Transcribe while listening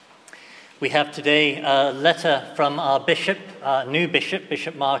We have today a letter from our bishop, new bishop,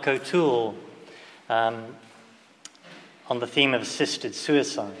 Bishop Mark O'Toole, on the theme of assisted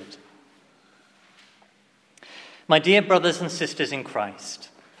suicide. My dear brothers and sisters in Christ,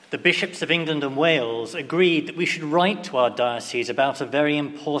 the bishops of England and Wales agreed that we should write to our diocese about a very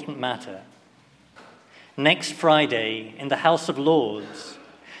important matter. Next Friday, in the House of Lords,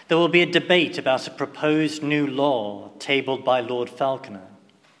 there will be a debate about a proposed new law tabled by Lord Falconer.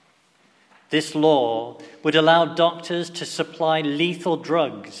 This law would allow doctors to supply lethal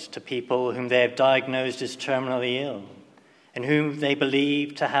drugs to people whom they have diagnosed as terminally ill and whom they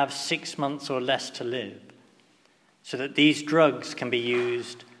believe to have 6 months or less to live, so that these drugs can be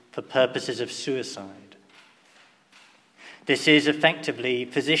used for purposes of suicide. This is effectively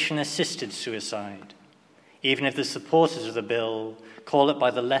physician-assisted suicide, even if the supporters of the bill call it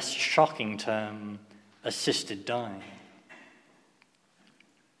by the less shocking term, assisted dying.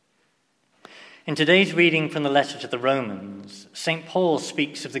 In today's reading from the letter to the Romans, St. Paul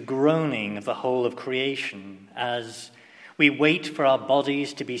speaks of the groaning of the whole of creation as we wait for our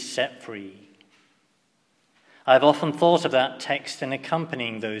bodies to be set free. I have often thought of that text in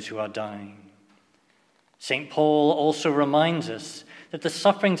accompanying those who are dying. St. Paul also reminds us that the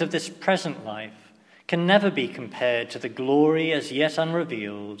sufferings of this present life can never be compared to the glory as yet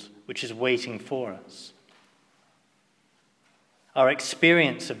unrevealed which is waiting for us. Our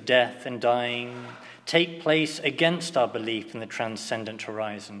experience of death and dying take place against our belief in the transcendent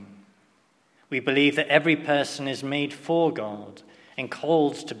horizon. We believe that every person is made for God and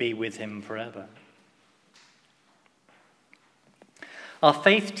called to be with him forever. Our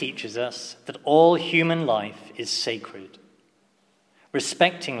faith teaches us that all human life is sacred.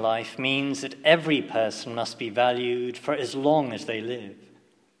 Respecting life means that every person must be valued for as long as they live.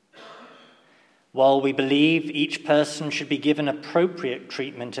 While we believe each person should be given appropriate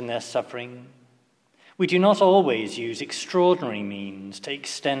treatment in their suffering, we do not always use extraordinary means to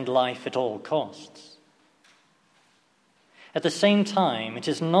extend life at all costs. At the same time, it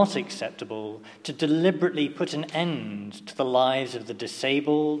is not acceptable to deliberately put an end to the lives of the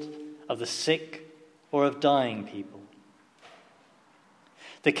disabled, of the sick, or of dying people.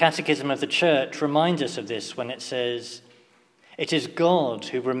 The Catechism of the Church reminds us of this when it says, "It is God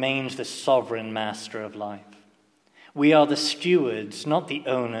who remains the sovereign master of life. We are the stewards, not the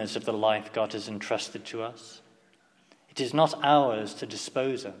owners of the life God has entrusted to us. It is not ours to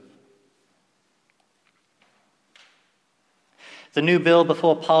dispose of." The new bill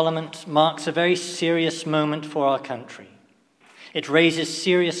before Parliament marks a very serious moment for our country. It raises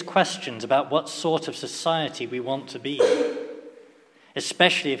serious questions about what sort of society we want to be,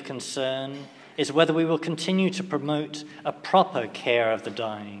 especially if concern is whether we will continue to promote a proper care of the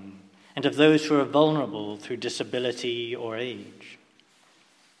dying and of those who are vulnerable through disability or age.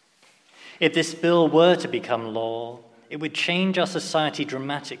 If this bill were to become law, it would change our society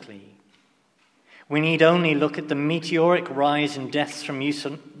dramatically. We need only look at the meteoric rise in deaths from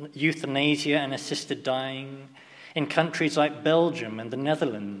euthanasia and assisted dying in countries like Belgium and the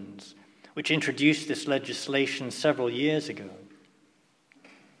Netherlands, which introduced this legislation several years ago.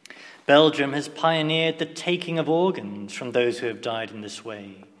 Belgium has pioneered the taking of organs from those who have died in this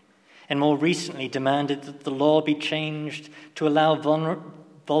way, and more recently demanded that the law be changed to allow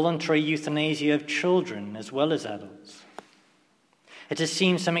voluntary euthanasia of children as well as adults. It has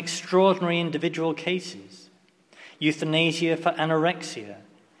seen some extraordinary individual cases: euthanasia for anorexia,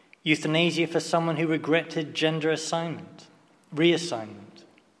 euthanasia for someone who regretted gender reassignment,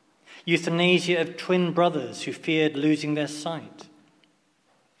 euthanasia of twin brothers who feared losing their sight.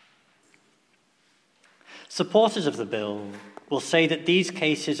 Supporters of the bill will say that these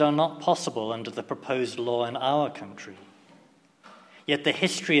cases are not possible under the proposed law in our country. Yet the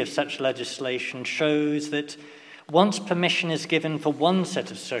history of such legislation shows that once permission is given for one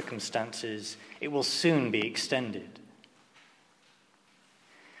set of circumstances, it will soon be extended.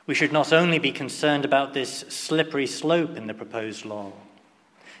 We should not only be concerned about this slippery slope in the proposed law,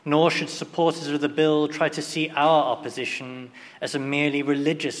 nor should supporters of the bill try to see our opposition as a merely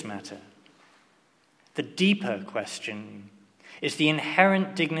religious matter. The deeper question is the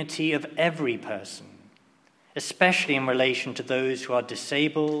inherent dignity of every person, especially in relation to those who are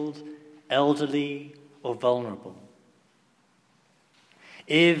disabled, elderly, or vulnerable.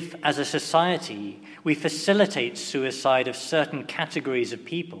 If, as a society, we facilitate suicide of certain categories of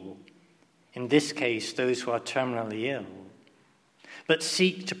people, in this case those who are terminally ill, but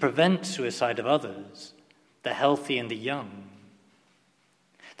seek to prevent suicide of others, the healthy and the young,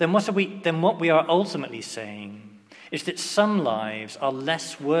 then what we are ultimately saying is that some lives are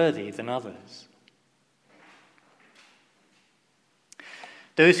less worthy than others.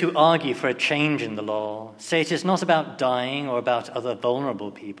 Those who argue for a change in the law say it is not about dying or about other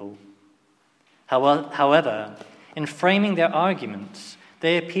vulnerable people. However, in framing their arguments,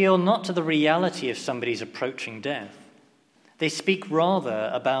 they appeal not to the reality of somebody's approaching death. They speak rather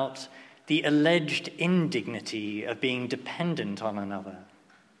about the alleged indignity of being dependent on another,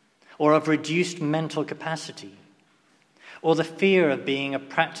 or of reduced mental capacity, or the fear of being a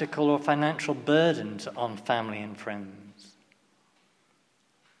practical or financial burden on family and friends.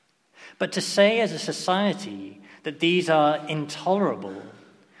 But to say as a society that these are intolerable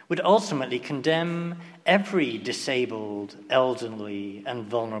would ultimately condemn every disabled, elderly, and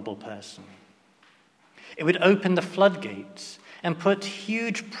vulnerable person. It would open the floodgates and put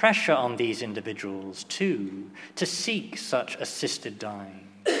huge pressure on these individuals, too, to seek such assisted dying.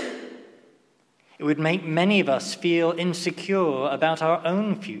 It would make many of us feel insecure about our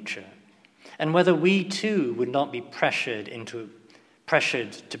own future and whether we, too, would not be pressured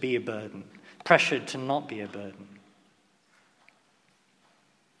to be a burden, pressured to not be a burden.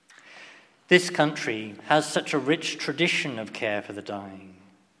 This country has such a rich tradition of care for the dying.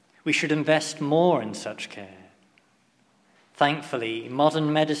 We should invest more in such care. Thankfully,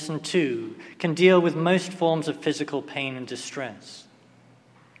 modern medicine, too, can deal with most forms of physical pain and distress.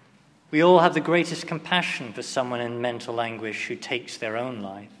 We all have the greatest compassion for someone in mental anguish who takes their own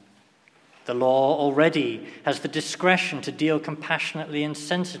life. The law already has the discretion to deal compassionately and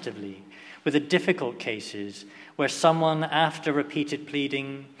sensitively with the difficult cases where someone, after repeated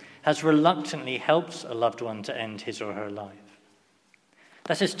pleading, has reluctantly helped a loved one to end his or her life.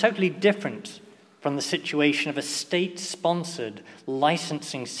 That is totally different from the situation of a state-sponsored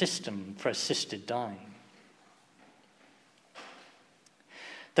licensing system for assisted dying.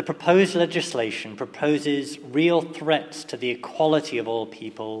 The proposed legislation proposes real threats to the equality of all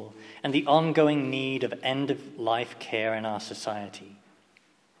people and the ongoing need of end-of-life care in our society.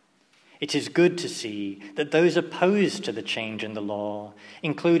 It is good to see that those opposed to the change in the law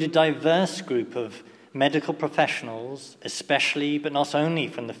include a diverse group of medical professionals, especially but not only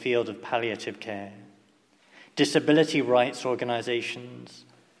from the field of palliative care, disability rights organizations,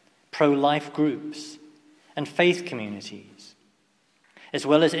 pro-life groups, and faith communities, as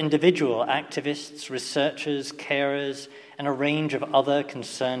well as individual activists, researchers, carers, and a range of other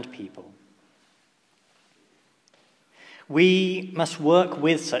concerned people. We must work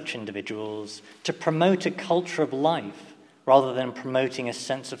with such individuals to promote a culture of life rather than promoting a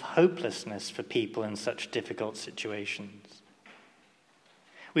sense of hopelessness for people in such difficult situations.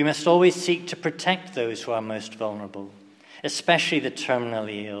 We must always seek to protect those who are most vulnerable, especially the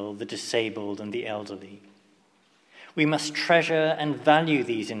terminally ill, the disabled, and the elderly. We must treasure and value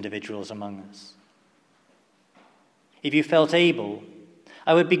these individuals among us. If you felt able,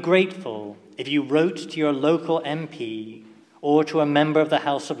 I would be grateful if you wrote to your local MP or to a member of the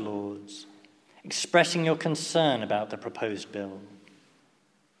House of Lords, expressing your concern about the proposed bill.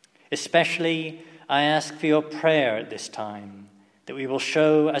 Especially, I ask for your prayer at this time that we will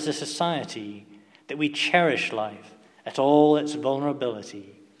show as a society that we cherish life at all its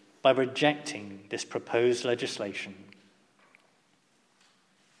vulnerability by rejecting this proposed legislation.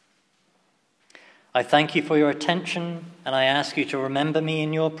 I thank you for your attention, and I ask you to remember me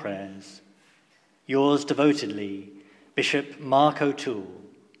in your prayers. Yours devotedly, Bishop Mark O'Toole,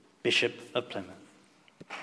 Bishop of Plymouth.